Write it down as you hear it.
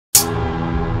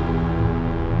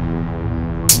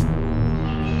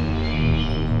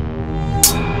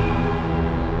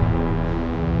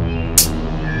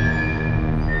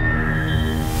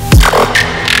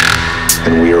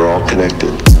all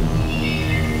connected.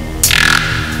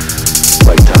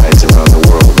 Like tides around the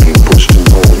world being pushed and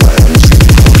pulled by unseen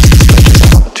forces stretches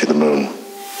out to the moon.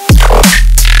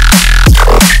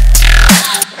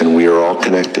 And we are all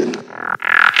connected to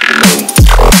the moon.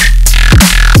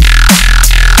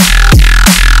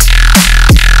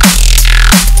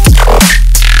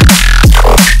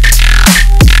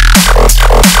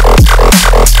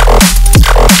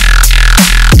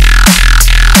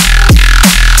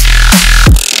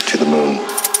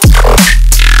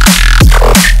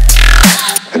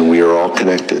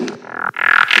 Connected to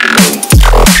the moon.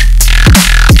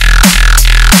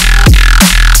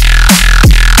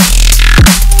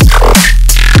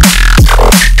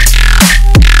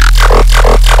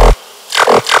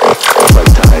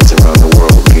 Like tides around the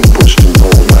world being pushed and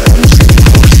pulled by unseen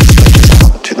forces stretches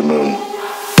out to the moon.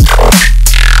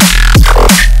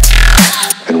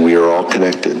 And we are all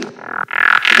connected to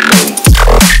the moon.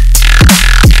 Connected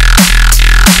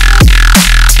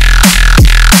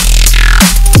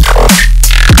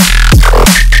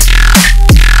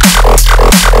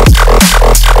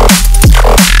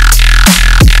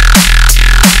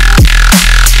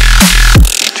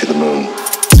to the moon.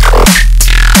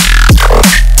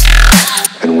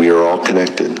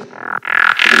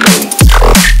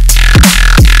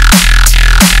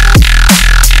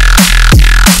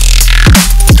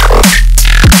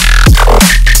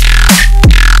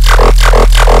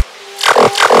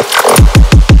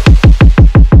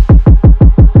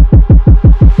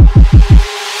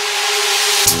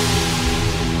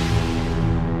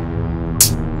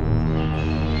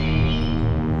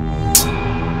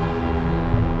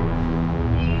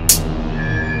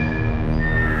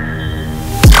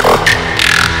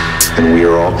 And we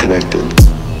are all connected.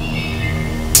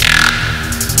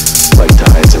 Like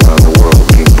tides around the world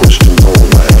being pushed and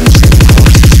pulled by unseen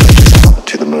forces stretches out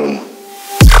to the moon.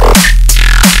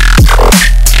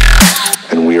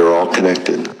 And we are all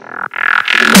connected to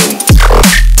the moon.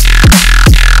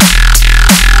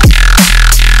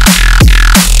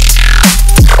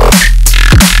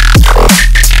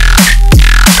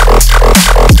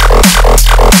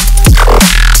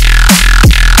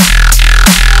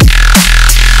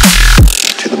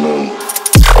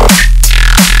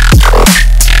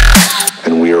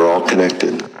 Connected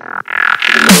to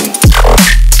the moon.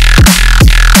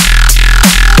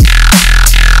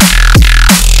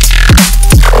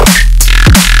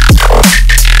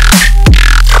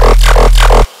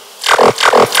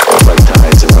 Like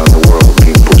tides around the world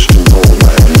being pushed and pulled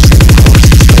by unseen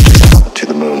forces stretches out to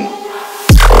the moon.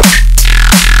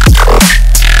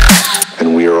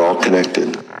 And we are all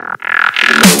connected to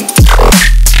the moon.